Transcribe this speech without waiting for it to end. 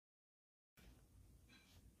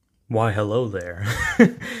Why, hello there.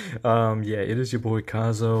 Yeah, it is your boy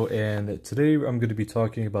Kazo, and today I'm going to be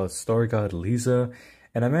talking about Star God Liza,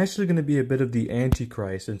 and I'm actually going to be a bit of the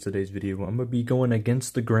Antichrist in today's video. I'm going to be going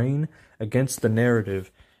against the grain, against the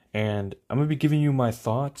narrative, and I'm going to be giving you my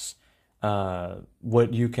thoughts,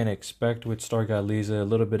 what you can expect with Star God Liza, a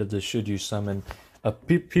little bit of the should you summon.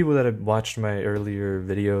 People that have watched my earlier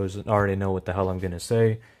videos already know what the hell I'm going to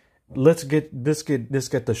say. Let's get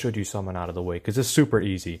the should you summon out of the way, because it's super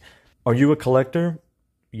easy. Are you a collector?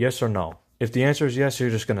 Yes or no? If the answer is yes, you're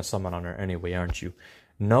just gonna summon on her anyway, aren't you?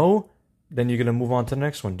 No? Then you're gonna move on to the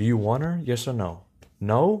next one. Do you want her? Yes or no?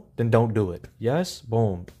 No? Then don't do it. Yes?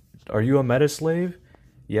 Boom. Are you a meta slave?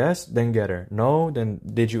 Yes? Then get her. No? Then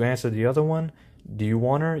did you answer the other one? Do you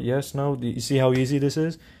want her? Yes? No? Do you see how easy this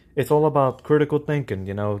is? It's all about critical thinking,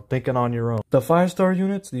 thinking on your own. The 5-star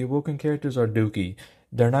units, the Awoken characters are dookie.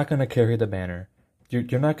 They're not gonna carry the banner.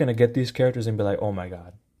 You're not gonna get these characters and be like, oh my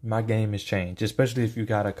god, my game has changed. Especially if you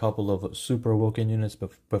got a couple of super Awoken units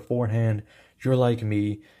beforehand. You're like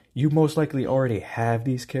me. You most likely already have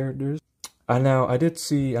these characters. I did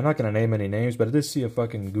see, I'm not gonna name any names, but I did see a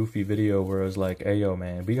fucking goofy video where it was like, hey yo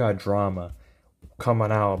man, we got drama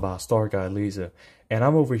coming out about Star God Liza. And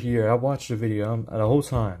I'm over here, I watched the video the whole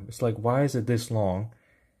time. It's like, why is it this long?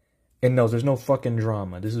 And no, there's no fucking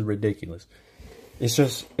drama. This is ridiculous. It's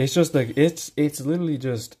just like, it's literally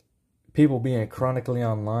just people being chronically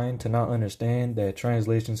online to not understand that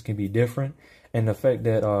translations can be different, and the fact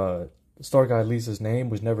that Star God Liza's name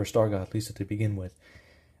was never Star God Liza to begin with.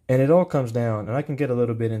 And it all comes down, and I can get a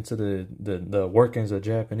little bit into the workings of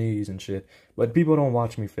Japanese and shit, but people don't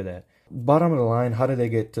watch me for that. Bottom of the line, how did they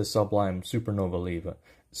get to sublime supernova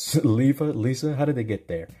Liza? How did they get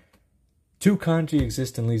there? Two kanji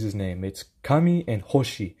exist in Liza's name. It's Kami and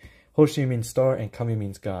Hoshi. Hoshi means star and Kami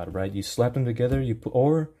means God, right? You slap them together,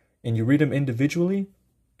 and you read them individually.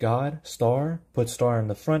 God, star, put star in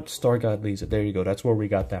the front, Star God Liza. There you go. That's where we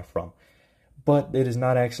got that from. But it is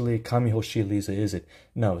not actually Kami Hoshi Liza, is it?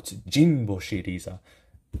 No, it's Jinboshi Liza,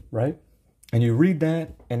 right? And you read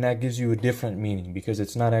that, and that gives you a different meaning, because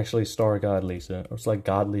it's not actually Star God Liza. Or it's like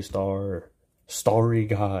Godly Star, or Starry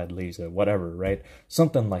God Liza, whatever, right?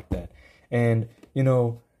 Something like that. And,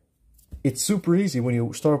 it's super easy when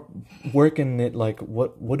you start working it, like,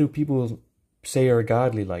 what do people say are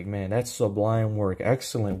godly? Like, man, that's sublime work,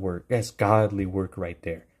 excellent work, that's godly work right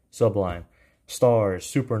there. Sublime. Stars,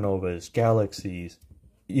 supernovas, galaxies.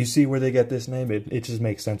 You see where they get this name? It just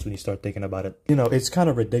makes sense when you start thinking about it. It's kind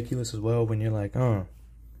of ridiculous as well when you're like,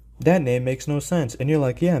 that name makes no sense. And you're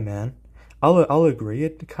like, yeah, man, I'll agree,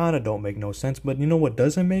 it kind of don't make no sense. But you know what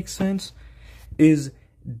doesn't make sense? Is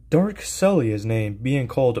Dark Celia's name being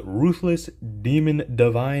called Ruthless Demon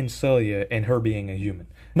Divine Celia, and her being a human.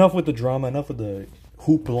 Enough with the drama, enough with the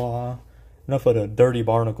hoopla, enough of the dirty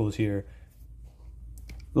barnacles here.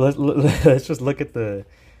 Let's just look at the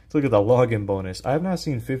login bonus. I have not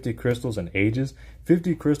seen 50 crystals in ages.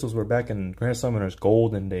 50 crystals were back in Grand Summoner's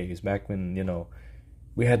golden days, back when,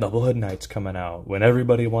 we had the Blood Knights coming out, when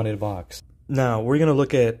everybody wanted Vox. Now, we're gonna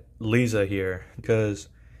look at Liza here, because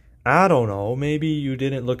I don't know, maybe you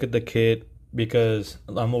didn't look at the kit, because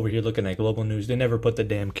I'm over here looking at Global News. They never put the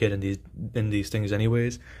damn kit in these things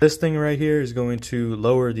anyways. This thing right here is going to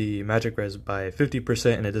lower the magic res by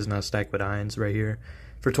 50%, and it does not stack with ions right here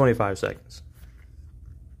for 25 seconds.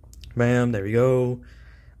 Bam, there we go.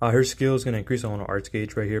 Her skill is going to increase all arts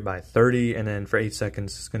gauge right here by 30, and then for 8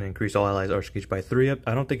 seconds it's going to increase all allies arts gauge by 3 up.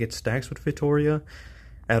 I don't think it stacks with Victoria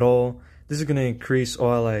at all. This is going to increase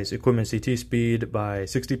all allies equipment CT speed by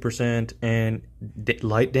 60% and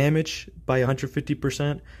light damage by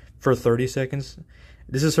 150% for 30 seconds.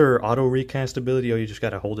 This is her auto recast ability. Oh, you just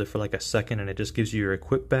got to hold it for like a second and it just gives you your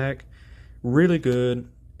equip back. Really good.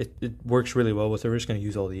 It works really well with her. We're just going to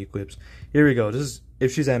use all the equips. Here we go. This is,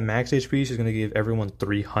 if she's at max HP, she's going to give everyone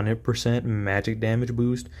 300% magic damage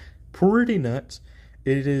boost. Pretty nuts.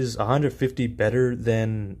 It is 150 better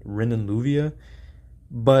than Rin and Luvia.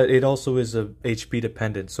 But it also is a HP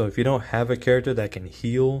dependent. So if you don't have a character that can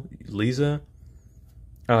heal Liza,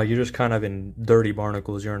 you're just kind of in dirty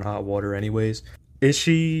barnacles. You're in hot water anyways. Is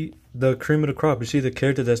she the cream of the crop? Is she the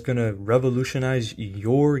character that's going to revolutionize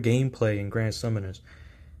your gameplay in Grand Summoners?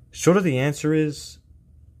 Short of the answer is,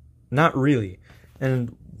 not really.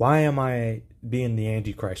 And why am I being the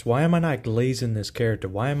Antichrist? Why am I not glazing this character?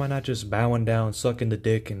 Why am I not just bowing down, sucking the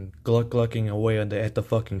dick, and glucking away at the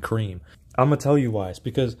fucking cream? I'm gonna tell you why. It's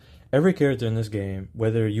because every character in this game,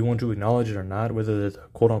 whether you want to acknowledge it or not, whether they're the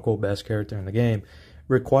quote-unquote best character in the game,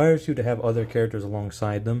 requires you to have other characters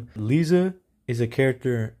alongside them. Liza is a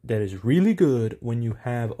character that is really good when you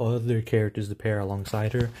have other characters to pair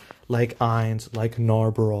alongside her, like Ainz, like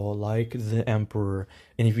Narborough, like the Emperor.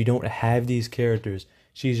 And if you don't have these characters,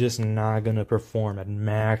 she's just not going to perform at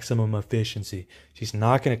maximum efficiency. She's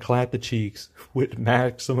not going to clap the cheeks with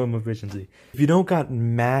maximum efficiency. If you don't got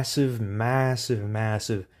massive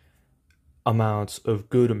amounts of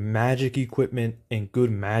good magic equipment and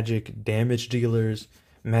good magic damage dealers,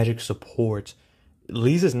 magic support,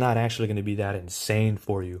 Liza's not actually going to be that insane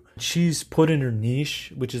for you. She's put in her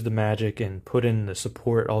niche, which is the magic, and put in the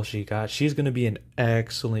support, all she got. She's going to be an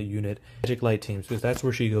excellent unit. Magic light teams, because that's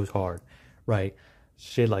where she goes hard, right?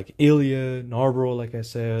 Shit like Ilya, Narborough, like I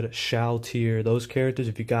said, Shao tier, those characters,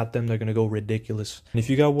 if you got them, they're going to go ridiculous. And if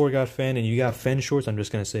you got War God Fen and you got Fen shorts, I'm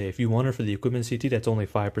just going to say, if you want her for the equipment CT, that's only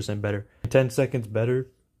 5% better. 10 seconds better,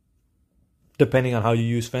 depending on how you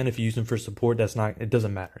use Fen. If you use them for support, that's not, it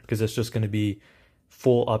doesn't matter, because it's just going to be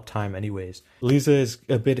full uptime anyways. Liza is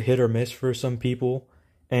a bit hit or miss for some people,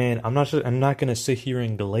 and I'm not gonna sit here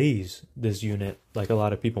and glaze this unit like a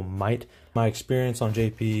lot of people might. My experience on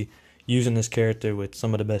JP using this character with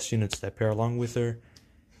some of the best units that pair along with her,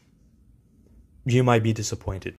 you might be disappointed.